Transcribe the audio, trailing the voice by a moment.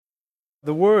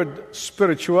The word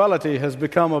spirituality has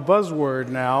become a buzzword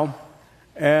now,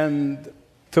 and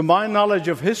to my knowledge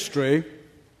of history,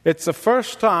 it's the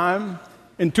first time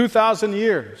in 2,000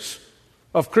 years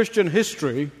of Christian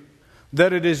history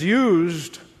that it is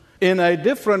used in a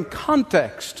different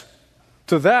context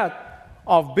to that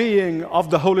of being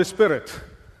of the Holy Spirit.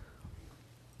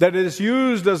 That it is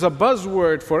used as a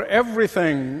buzzword for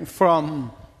everything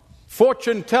from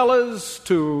fortune tellers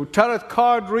to tarot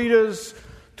card readers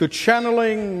to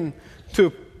channeling,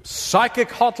 to psychic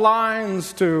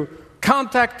hotlines, to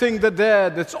contacting the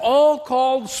dead. It's all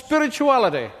called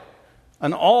spirituality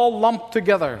and all lumped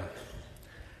together.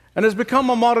 And it's become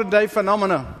a modern-day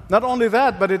phenomenon. Not only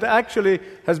that, but it actually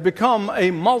has become a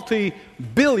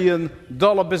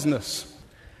multi-billion-dollar business.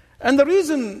 And the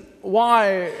reason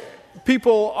why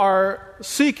people are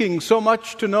seeking so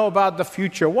much to know about the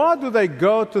future, why do they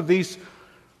go to these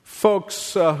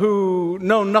folks who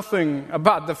know nothing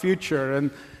about the future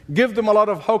and give them a lot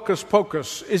of hocus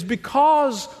pocus, is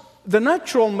because the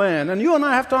natural man, and you and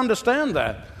I have to understand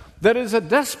that, there is a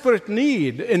desperate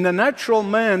need in the natural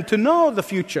man to know the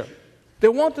future. They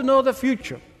want to know the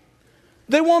future.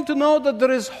 They want to know that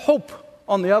there is hope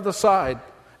on the other side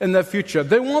in their future.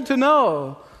 They want to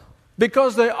know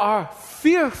because they are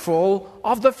fearful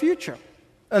of the future.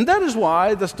 And that is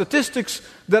why the statistics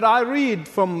that I read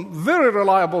from very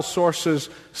reliable sources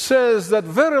says that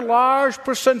very large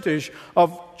percentage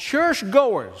of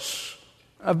churchgoers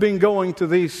have been going to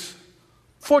these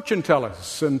fortune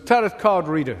tellers and tarot card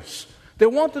readers. They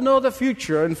want to know the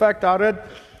future. In fact, I read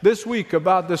this week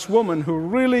about this woman who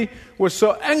really was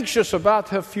so anxious about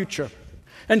her future.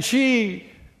 And she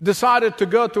decided to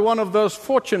go to one of those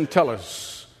fortune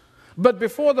tellers. But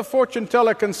before the fortune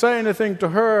teller can say anything to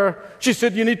her, she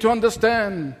said, "You need to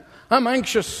understand, I'm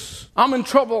anxious, I'm in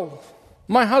trouble,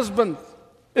 my husband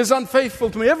is unfaithful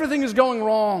to me, everything is going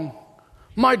wrong.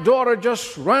 My daughter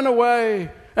just ran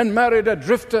away and married a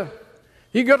drifter.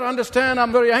 You got to understand,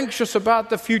 I'm very anxious about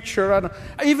the future. And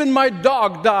even my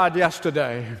dog died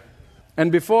yesterday."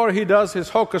 And before he does his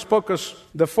hocus pocus,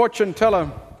 the fortune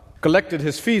teller collected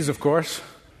his fees, of course.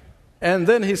 And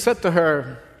then he said to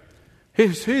her,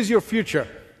 Here's your future.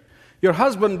 Your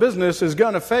husband's business is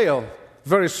going to fail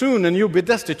very soon and you'll be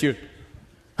destitute.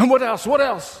 And what else? What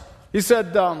else? He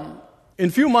said, in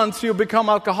a few months you'll become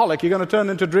alcoholic. You're going to turn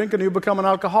into drink and you'll become an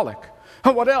alcoholic.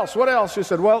 And what else? What else? She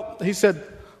said, he said,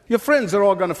 your friends are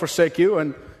all going to forsake you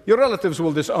and your relatives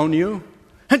will disown you.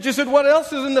 And she said, what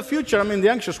else is in the future? I mean,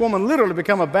 the anxious woman literally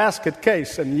became a basket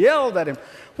case and yelled at him,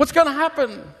 what's going to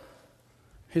happen?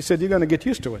 He said, you're going to get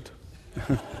used to it.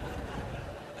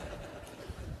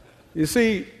 You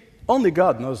see, only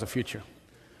God knows the future.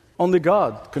 Only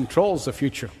God controls the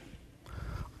future.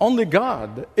 Only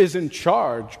God is in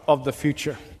charge of the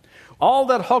future. All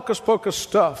that hocus-pocus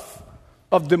stuff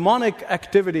of demonic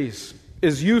activities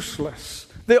is useless.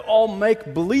 They all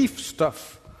make belief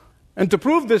stuff. And to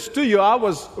prove this to you, I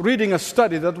was reading a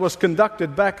study that was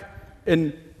conducted back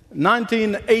in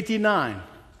 1989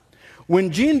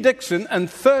 when Gene Dixon and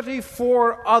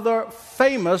 34 other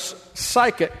famous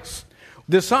psychics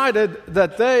decided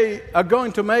that they are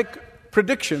going to make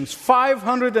predictions,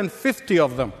 550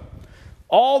 of them.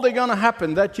 All they're going to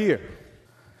happen that year.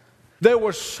 They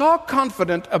were so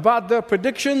confident about their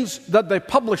predictions that they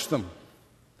published them.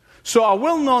 So a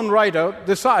well-known writer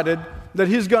decided that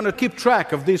he's going to keep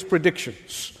track of these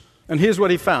predictions. And here's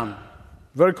what he found,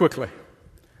 very quickly.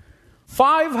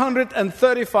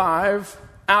 535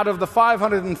 out of the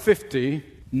 550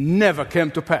 never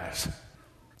came to pass.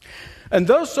 And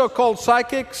those so-called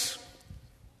psychics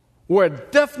were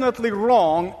definitely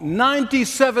wrong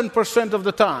 97% of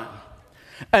the time.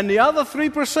 And the other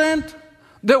 3%,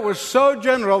 they were so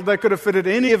general they could have fitted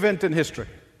any event in history.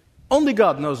 Only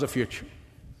God knows the future.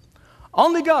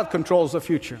 Only God controls the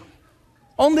future.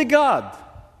 Only God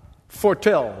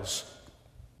foretells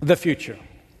the future.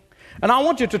 And I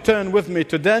want you to turn with me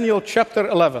to Daniel chapter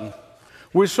 11.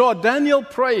 We saw Daniel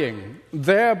praying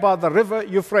there by the river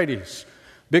Euphrates,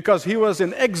 because he was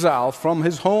in exile from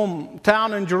his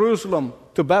hometown in Jerusalem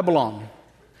to Babylon.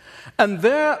 And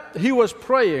there he was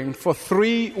praying for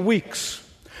 3 weeks.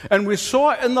 And we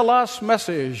saw in the last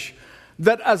message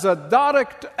that as a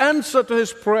direct answer to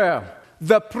his prayer,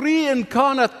 the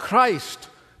pre-incarnate Christ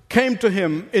came to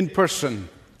him in person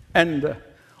and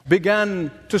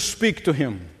began to speak to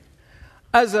him.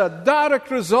 As a direct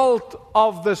result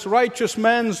of this righteous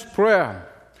man's prayer,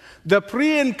 the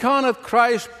pre-incarnate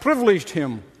Christ privileged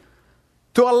him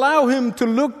to allow him to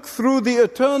look through the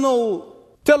eternal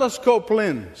telescope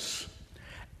lens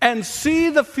and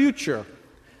see the future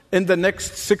in the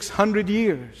next 600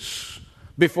 years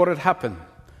before it happened.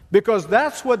 because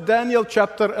that's what Daniel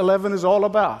chapter 11 is all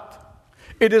about.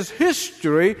 It is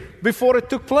history before it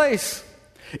took place.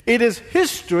 It is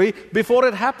history before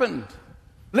it happened.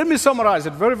 Let me summarize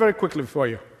it very, very quickly for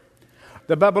you.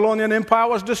 The Babylonian Empire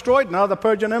was destroyed. Now the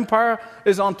Persian Empire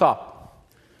is on top.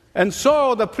 And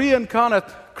so the pre-incarnate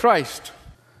Christ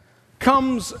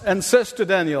comes and says to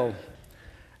Daniel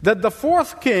that the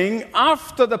fourth king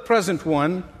after the present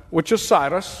one, which is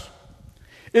Cyrus,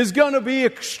 is going to be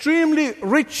extremely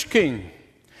rich king.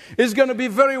 Is going to be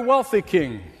very wealthy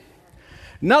king.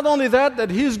 Not only that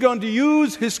he's going to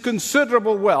use his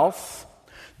considerable wealth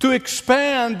to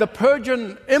expand the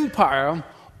Persian Empire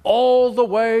all the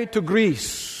way to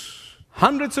Greece.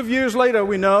 Hundreds of years later,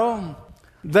 we know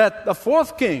that the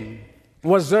fourth king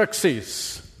was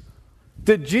Xerxes.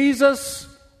 Did Jesus,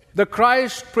 the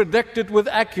Christ, predict it with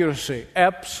accuracy?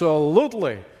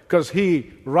 Absolutely, because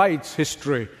he writes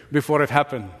history before it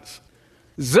happens.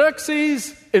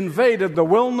 Xerxes invaded the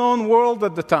well-known world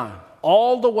at the time,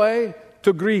 all the way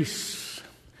to Greece.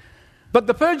 But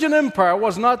the Persian Empire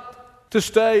was not to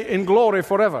stay in glory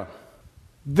forever.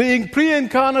 The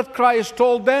pre-incarnate Christ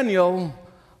told Daniel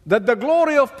that the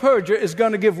glory of Persia is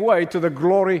going to give way to the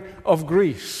glory of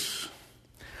Greece,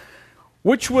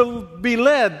 which will be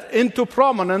led into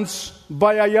prominence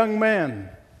by a young man.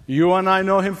 You and I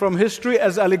know him from history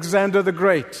as Alexander the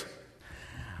Great.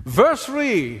 Verse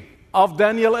 3 of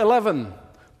Daniel 11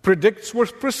 predicts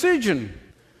with precision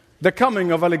the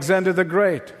coming of Alexander the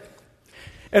Great.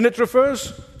 And it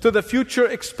refers to the future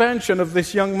expansion of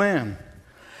this young man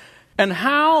and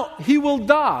how he will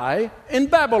die in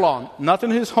Babylon, not in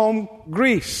his home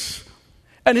Greece.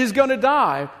 And he's going to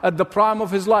die at the prime of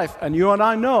his life. And you and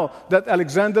I know that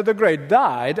Alexander the Great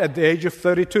died at the age of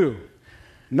 32.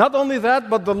 Not only that,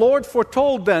 but the Lord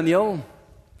foretold Daniel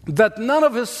that none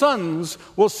of his sons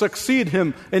will succeed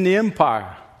him in the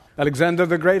empire. Alexander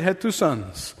the Great had two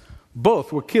sons.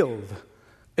 Both were killed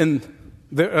in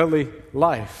their early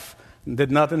life and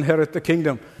did not inherit the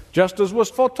kingdom, just as was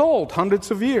foretold hundreds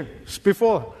of years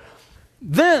before.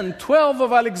 Then 12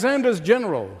 of Alexander's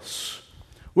generals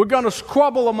were going to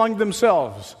squabble among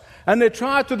themselves, and they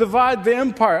tried to divide the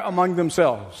empire among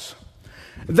themselves.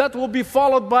 That will be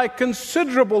followed by a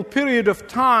considerable period of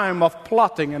time of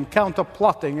plotting and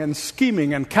counter-plotting and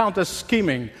scheming and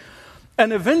counter-scheming.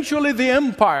 And eventually the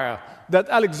empire that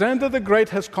Alexander the Great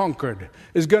has conquered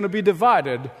is going to be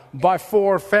divided by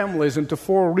 4 families into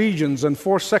 4 regions and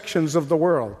 4 sections of the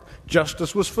world, just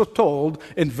as was foretold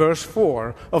in verse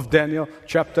 4 of Daniel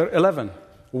chapter 11,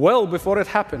 well before it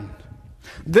happened.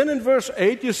 Then in verse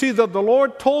 8, you see that the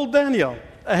Lord told Daniel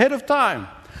ahead of time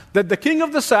that the king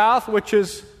of the south, which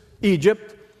is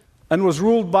Egypt, and was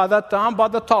ruled by that time by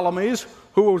the Ptolemies,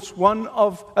 who was one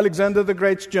of Alexander the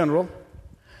Great's general,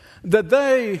 that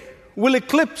they will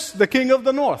eclipse the king of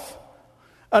the north,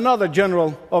 another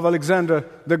general of Alexander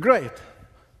the Great,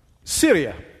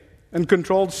 Syria, and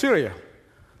controlled Syria.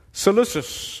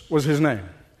 Seleucus was his name.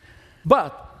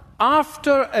 But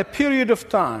after a period of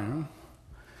time,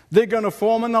 they're going to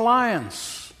form an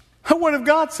alliance. The Word of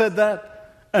God said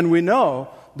that. And we know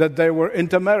that they were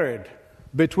intermarried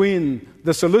between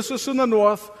the Seleucus in the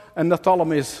north and the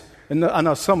Ptolemies. And I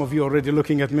know some of you are already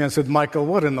looking at me and said, Michael,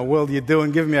 what in the world are you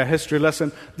doing? Give me a history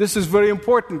lesson. This is very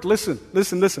important. Listen.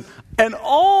 And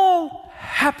all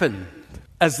happened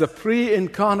as the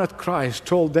pre-incarnate Christ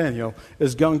told Daniel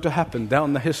is going to happen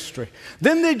down the history.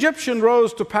 Then the Egyptian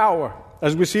rose to power,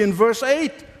 as we see in verse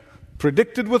 8,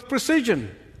 predicted with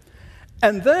precision.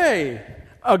 And they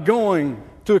are going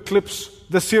to eclipse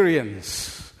the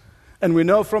Syrians. And we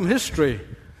know from history,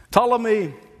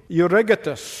 Ptolemy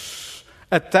Euergetus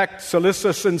attacked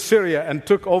Seleucus in Syria and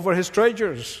took over his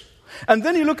treasures. And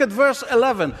then you look at verse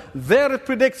 11. There it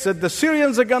predicts that the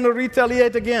Syrians are going to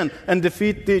retaliate again and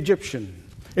defeat the Egyptian.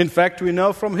 In fact, we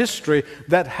know from history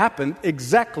that happened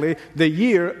exactly the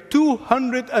year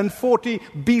 240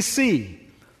 BC.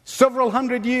 Several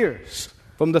hundred years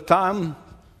from the time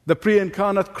the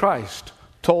pre-incarnate Christ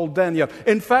told Daniel.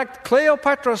 In fact,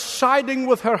 Cleopatra siding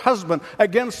with her husband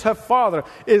against her father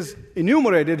is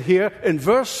enumerated here in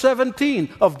verse 17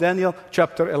 of Daniel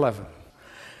chapter 11.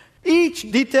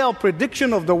 Each detailed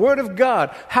prediction of the Word of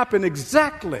God happened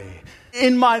exactly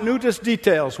in minutest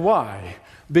details. Why?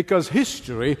 Because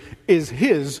history is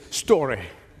His story.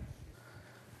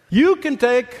 You can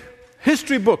take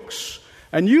history books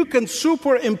and you can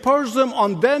superimpose them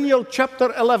on Daniel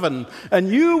chapter 11, and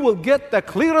you will get the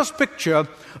clearest picture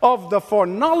of the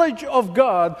foreknowledge of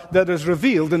God that is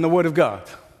revealed in the Word of God.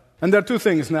 And there are 2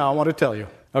 things now I want to tell you,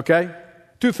 okay?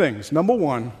 2 things. Number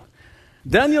 1,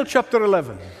 Daniel chapter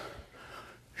 11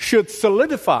 should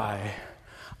solidify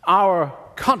our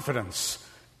confidence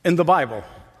in the Bible,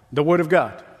 the Word of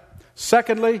God.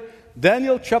 Secondly,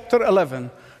 Daniel chapter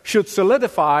 11 should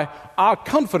solidify our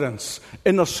confidence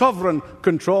in the sovereign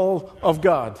control of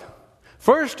God.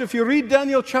 First, if you read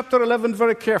Daniel chapter 11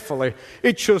 very carefully,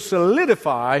 it should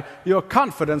solidify your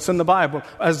confidence in the Bible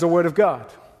as the Word of God.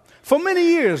 For many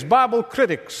years, Bible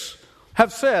critics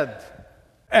have said,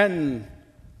 and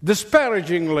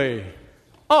disparagingly,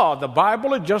 the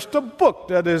Bible is just a book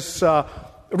that is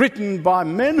written by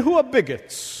men who are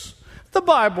bigots. The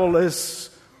Bible is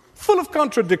full of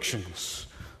contradictions.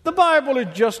 The Bible is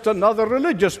just another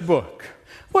religious book.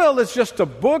 Well, it's just a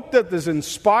book that is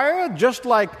inspired, just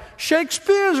like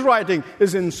Shakespeare's writing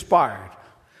is inspired.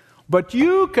 But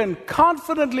you can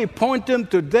confidently point them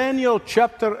to Daniel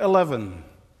chapter 11.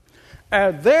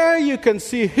 And there you can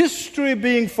see history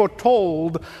being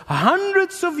foretold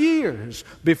hundreds of years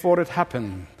before it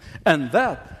happened. And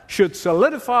that should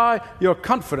solidify your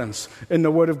confidence in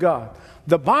the Word of God.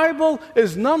 The Bible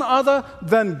is none other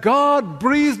than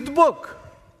God-breathed book.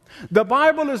 The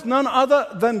Bible is none other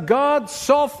than God's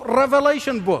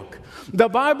self-revelation book. The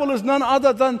Bible is none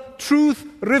other than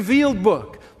truth-revealed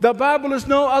book. The Bible is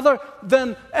no other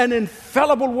than an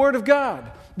infallible Word of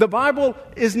God. The Bible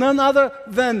is none other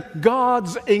than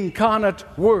God's incarnate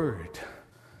Word.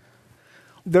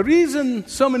 The reason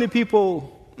so many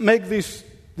people make these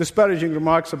disparaging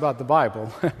remarks about the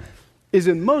Bible is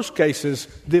in most cases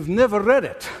they've never read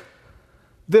it.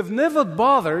 They've never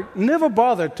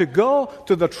bothered to go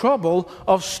to the trouble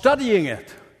of studying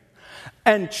it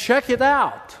and check it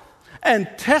out and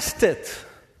test it.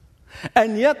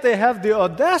 And yet they have the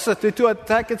audacity to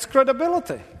attack its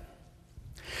credibility.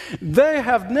 They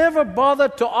have never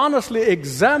bothered to honestly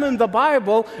examine the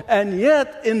Bible, and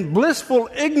yet in blissful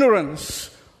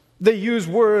ignorance they use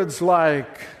words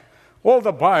like, well,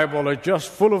 the Bible is just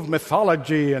full of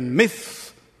mythology and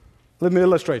myths. Let me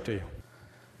illustrate to you.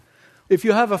 If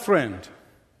you have a friend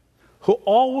who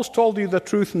always told you the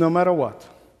truth no matter what,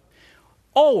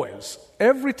 always,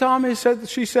 every time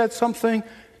she said something,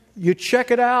 you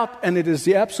check it out and it is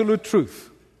the absolute truth.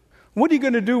 What are you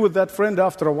going to do with that friend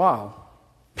after a while?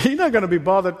 You're not going to be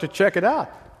bothered to check it out.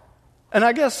 And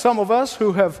I guess some of us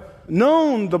who have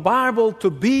known the Bible to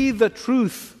be the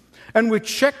truth, and we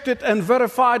checked it and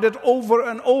verified it over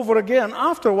and over again,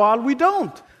 after a while we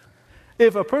don't.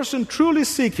 If a person truly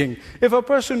seeking, if a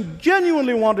person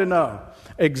genuinely want to know,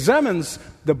 examines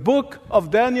the book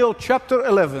of Daniel chapter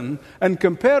 11 and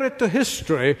compare it to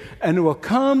history, and will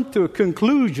come to a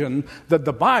conclusion that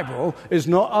the Bible is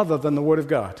no other than the Word of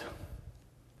God.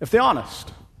 If they're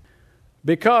honest.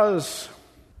 Because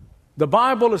the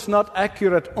Bible is not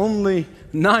accurate only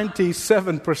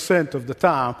 97% of the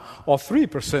time or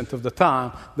 3% of the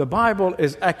time. The Bible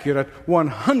is accurate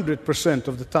 100%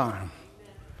 of the time.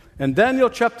 And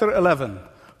Daniel chapter 11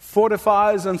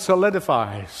 fortifies and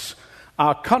solidifies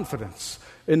our confidence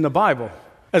in the Bible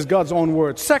as God's own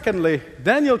word. Secondly,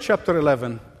 Daniel chapter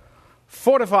 11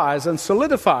 fortifies and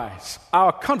solidifies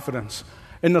our confidence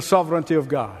in the sovereignty of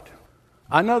God.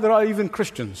 I know there are even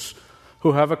Christians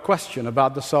who have a question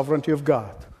about the sovereignty of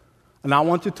God. And I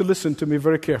want you to listen to me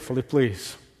very carefully,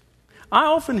 please. I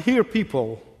often hear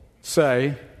people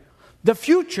say, the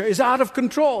future is out of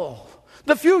control.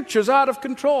 The future's out of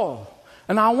control.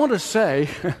 And I want to say,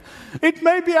 it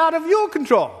may be out of your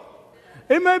control.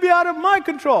 It may be out of my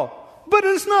control. But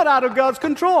it's not out of God's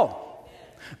control.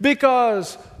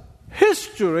 Because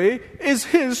history is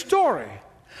His story.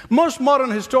 Most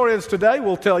modern historians today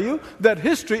will tell you that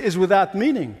history is without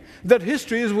meaning, that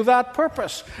history is without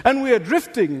purpose, and we are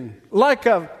drifting like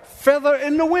a feather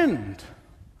in the wind.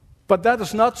 But that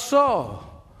is not so.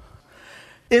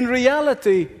 In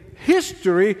reality,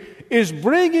 history is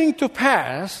bringing to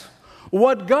pass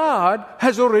what God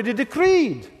has already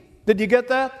decreed. Did you get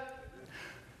that?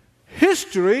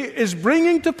 History is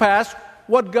bringing to pass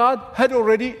what God had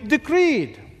already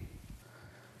decreed.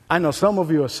 I know some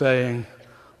of you are saying,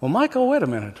 well, Michael, wait a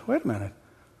minute.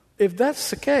 If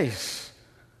that's the case,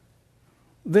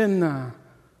 then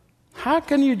how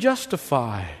can you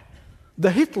justify the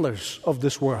Hitlers of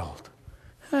this world?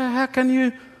 How can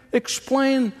you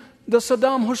explain the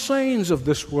Saddam Husseins of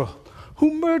this world,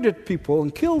 who murdered people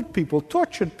and killed people,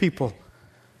 tortured people?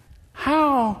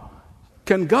 How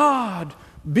can God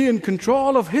be in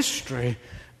control of history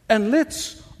and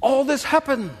let all this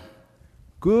happen?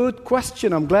 Good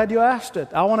question. I'm glad you asked it.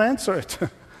 I want to answer it.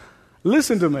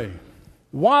 Listen to me.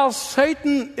 While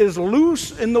Satan is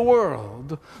loose in the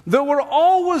world, there will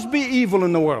always be evil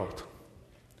in the world.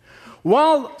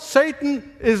 While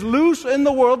Satan is loose in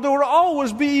the world, there will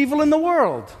always be evil in the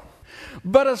world.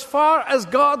 But as far as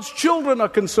God's children are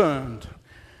concerned,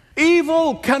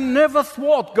 Evil can never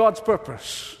thwart God's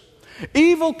purpose.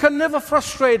 Evil can never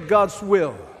frustrate God's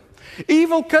will.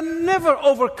 Evil can never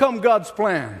overcome God's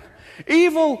plan.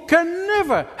 Evil can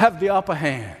never have the upper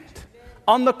hand.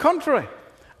 On the contrary,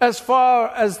 as far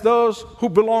as those who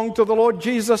belong to the Lord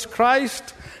Jesus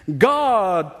Christ,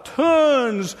 God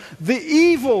turns the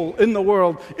evil in the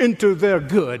world into their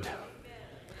good.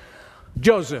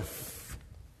 Joseph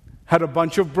had a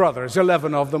bunch of brothers,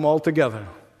 11 of them altogether.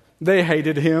 They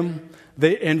hated him.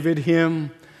 They envied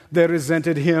him. They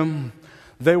resented him.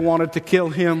 They wanted to kill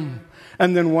him.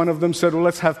 And then one of them said, well,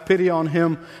 let's have pity on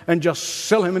him and just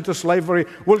sell him into slavery.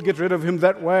 We'll get rid of him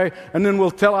that way. And then we'll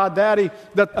tell our daddy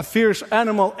that a fierce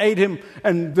animal ate him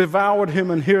and devoured him,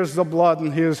 and here's the blood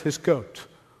and here's his coat.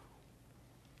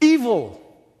 Evil.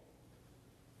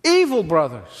 Evil,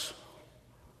 brothers.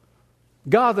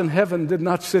 God in heaven did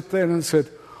not sit there and said,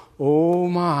 oh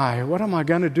my, what am I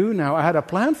going to do now? I had a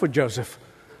plan for Joseph.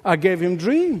 I gave him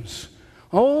dreams.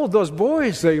 Oh, those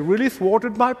boys, they really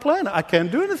thwarted my plan. I can't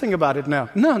do anything about it now.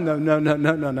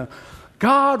 No.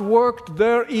 God worked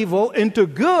their evil into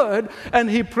good, and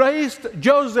he praised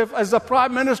Joseph as the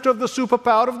prime minister of the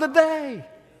superpower of the day.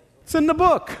 It's in the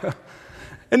book.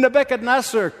 In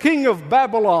Nebuchadnezzar, king of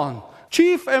Babylon,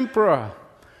 chief emperor,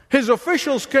 his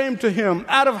officials came to him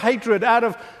out of hatred, out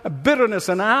of bitterness,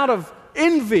 and out of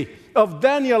envy of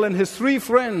Daniel and his 3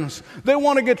 friends. They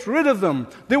want to get rid of them.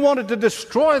 They wanted to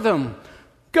destroy them.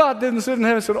 God didn't sit in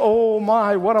heaven and say, oh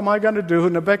my, what am I going to do?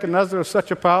 Nebuchadnezzar is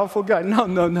such a powerful guy.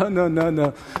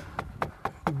 No.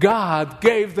 God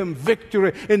gave them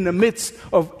victory in the midst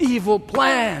of evil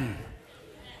plan.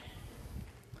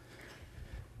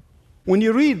 When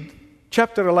you read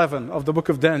chapter 11 of the book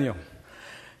of Daniel,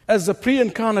 as the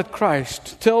pre-incarnate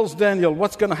Christ tells Daniel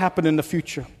what's going to happen in the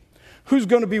future, who's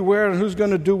going to be where and who's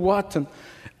going to do what,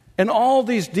 and all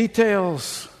these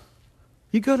details,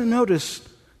 you got to notice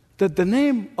that the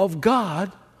name of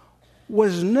God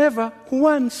was never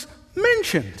once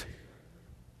mentioned.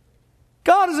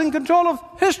 God is in control of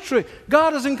history.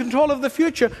 God is in control of the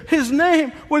future. His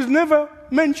name was never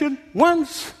mentioned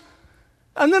once.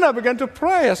 And then I began to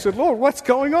pray. I said, Lord, what's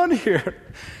going on here?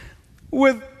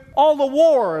 With all the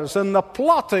wars and the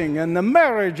plotting and the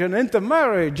marriage and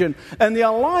intermarriage and the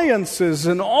alliances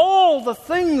and all the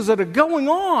things that are going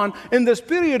on in this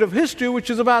period of history,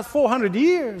 which is about 400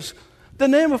 years, the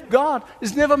name of God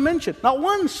is never mentioned, not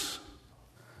once.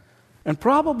 And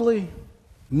probably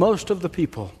most of the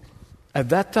people at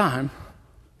that time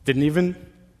didn't even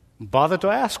bother to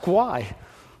ask why.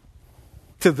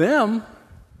 To them,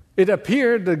 it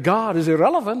appeared that God is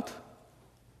irrelevant.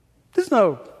 There's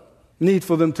no need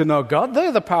for them to know God.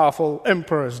 They're the powerful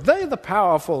emperors. They're the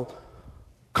powerful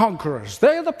conquerors.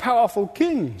 They're the powerful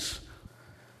kings.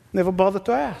 Never bothered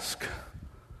to ask.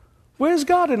 Where's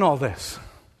God in all this?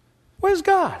 Where's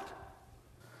God?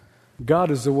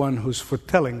 God is the one who's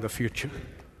foretelling the future.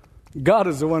 God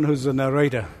is the one who's the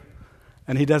narrator,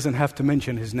 and he doesn't have to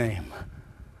mention his name.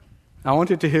 I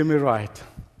want you to hear me right.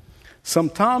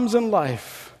 Sometimes in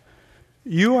life,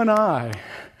 you and I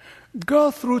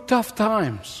go through tough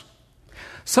times.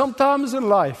 Sometimes in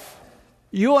life,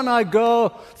 you and I go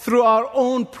through our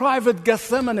own private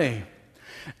Gethsemane.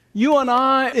 You and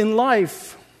I in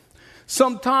life,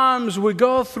 sometimes we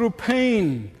go through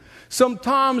pain.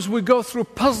 Sometimes we go through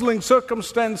puzzling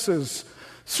circumstances,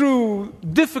 through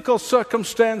difficult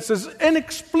circumstances,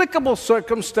 inexplicable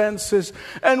circumstances,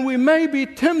 and we may be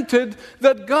tempted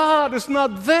that God is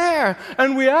not there.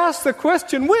 And we ask the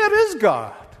question, where is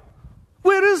God?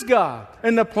 Where is God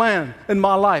in the plan in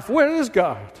my life? Where is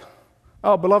God?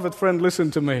 Oh, beloved friend,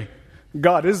 listen to me.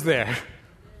 God is there.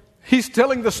 He's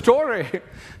telling the story.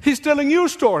 He's telling your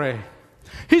story.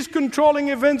 He's controlling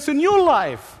events in your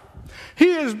life. He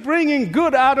is bringing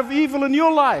good out of evil in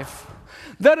your life.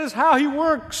 That is how he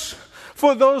works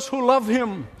for those who love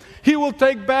him. He will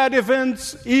take bad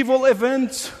events, evil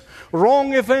events,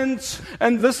 wrong events,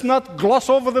 and just not gloss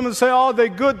over them and say, oh, they're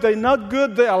good, they're not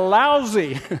good, they're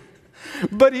lousy.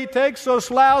 But he takes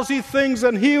those lousy things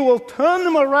and he will turn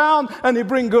them around and he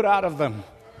bring good out of them.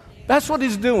 That's what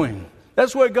he's doing.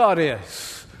 That's where God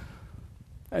is.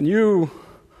 And you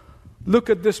look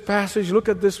at this passage, look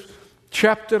at this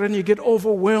chapter, and you get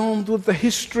overwhelmed with the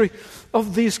history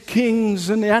of these kings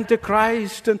and the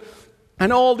Antichrist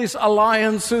and all these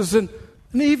alliances and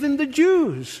even the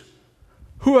Jews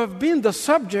who have been the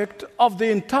subject of the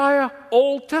entire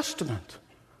Old Testament.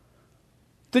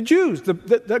 The Jews,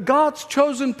 the God's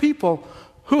chosen people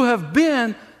who have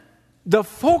been the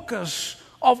focus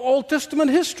of Old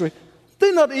Testament history.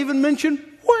 They're not even mentioned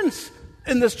once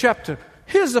in this chapter.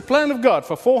 Here's the plan of God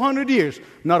for 400 years.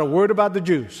 Not a word about the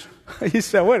Jews. He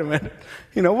said, wait a minute.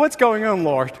 What's going on,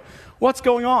 Lord? What's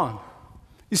going on?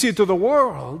 You see, to the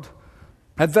world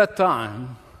at that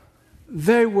time,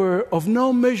 they were of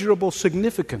no measurable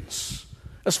significance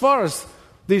as far as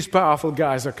these powerful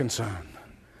guys are concerned.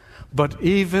 But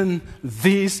even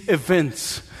these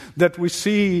events that we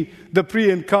see the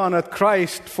pre-incarnate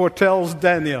Christ foretells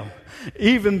Daniel,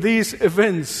 even these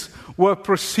events were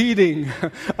proceeding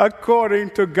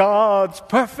according to God's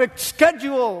perfect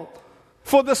schedule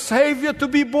for the Savior to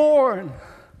be born.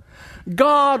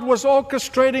 God was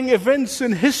orchestrating events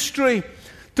in history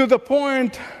to the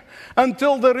point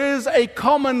until there is a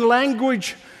common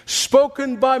language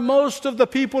spoken by most of the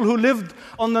people who lived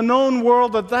on the known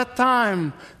world at that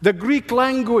time, the Greek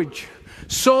language,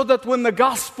 so that when the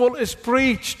gospel is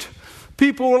preached,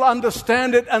 people will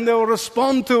understand it and they will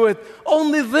respond to it.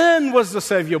 Only then was the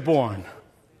Savior born.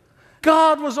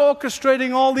 God was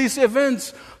orchestrating all these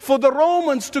events for the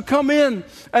Romans to come in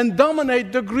and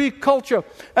dominate the Greek culture.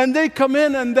 And they come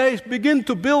in and they begin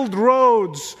to build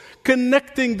roads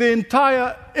connecting the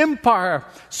entire empire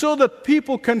so that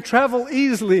people can travel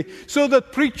easily, so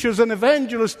that preachers and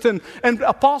evangelists and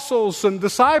apostles and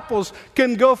disciples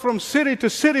can go from city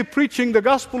to city preaching the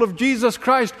gospel of Jesus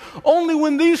Christ. Only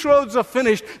when these roads are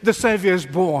finished, the Savior is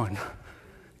born.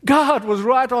 God was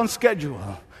right on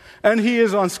schedule. And He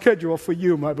is on schedule for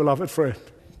you, my beloved friend.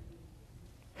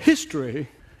 History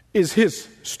is His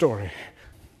story.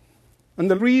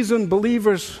 And the reason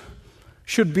believers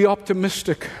should be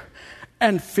optimistic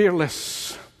and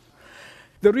fearless,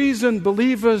 the reason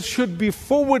believers should be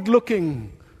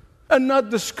forward-looking and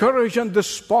not discouraged and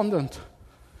despondent,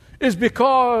 is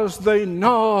because they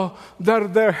know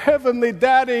that their heavenly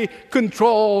Daddy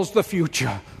controls the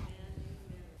future.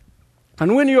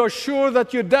 And when you are sure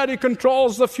that your Daddy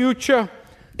controls the future,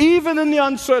 even in the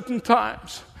uncertain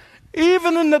times,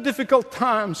 even in the difficult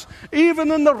times,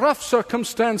 even in the rough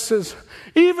circumstances,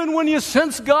 even when you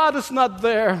sense God is not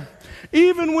there,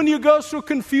 even when you go through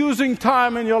confusing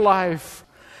time in your life,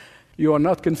 you are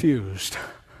not confused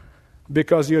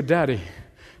because your Daddy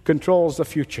controls the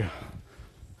future.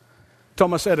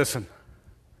 Thomas Edison.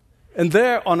 And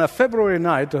there on a February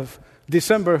night of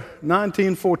December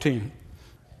 1914,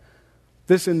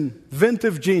 this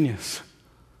inventive genius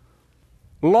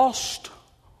lost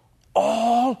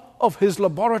all of his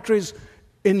laboratories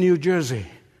in New Jersey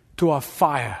to a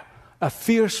fire, a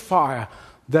fierce fire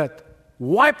that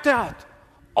wiped out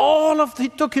all of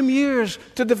it. Took him years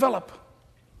to develop.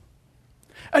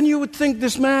 And you would think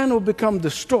this man will become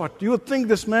distraught. You would think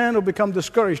this man will become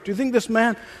discouraged. You think this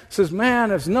man says, man,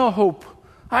 there's no hope.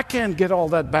 I can't get all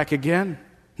that back again.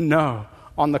 No,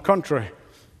 on the contrary.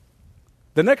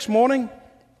 The next morning,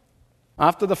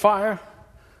 after the fire,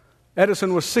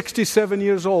 Edison was 67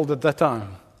 years old at that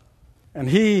time. And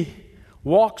he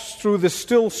walks through the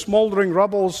still smoldering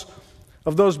rubbles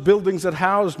of those buildings that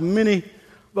housed many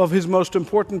of his most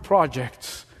important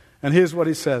projects. And here's what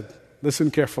he said.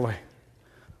 Listen carefully.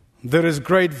 There is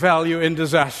great value in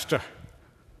disaster,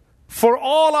 for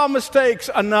all our mistakes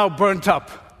are now burnt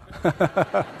up.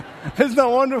 Isn't that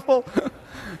wonderful?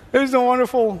 Isn't that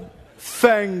wonderful?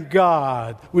 Thank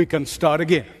God we can start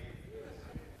again.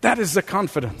 That is the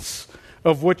confidence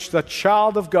of which the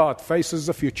child of God faces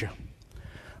the future.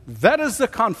 That is the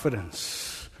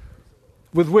confidence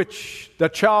with which the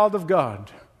child of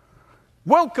God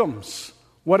welcomes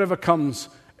whatever comes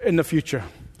in the future.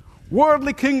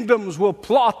 Worldly kingdoms will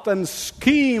plot and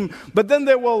scheme, but then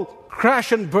they will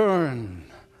crash and burn.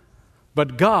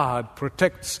 But God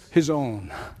protects His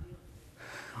own.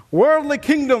 Worldly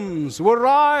kingdoms will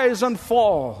rise and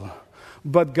fall,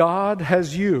 but God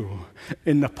has you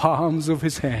in the palms of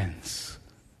His hands.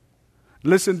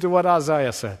 Listen to what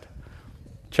Isaiah said.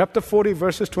 Chapter 40,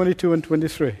 verses 22 and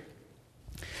 23.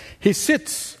 He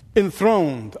sits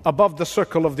enthroned above the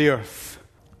circle of the earth,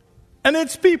 and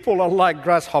its people are like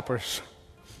grasshoppers.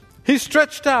 He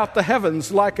stretched out the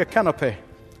heavens like a canopy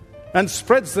and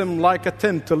spreads them like a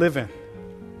tent to live in.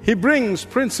 He brings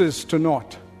princes to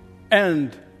naught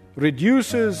and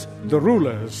reduces the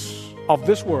rulers of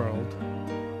this world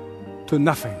to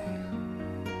nothing.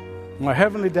 My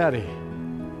heavenly Daddy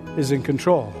is in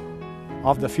control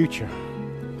of the future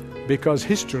because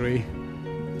history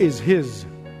is His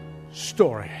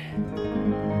story.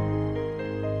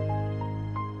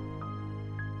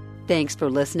 Thanks for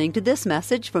listening to this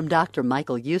message from Dr.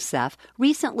 Michael Youssef,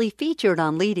 recently featured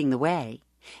on Leading the Way.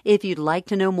 If you'd like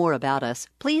to know more about us,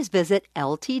 please visit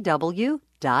ltw.org.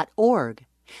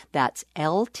 That's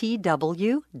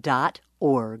ltw.org.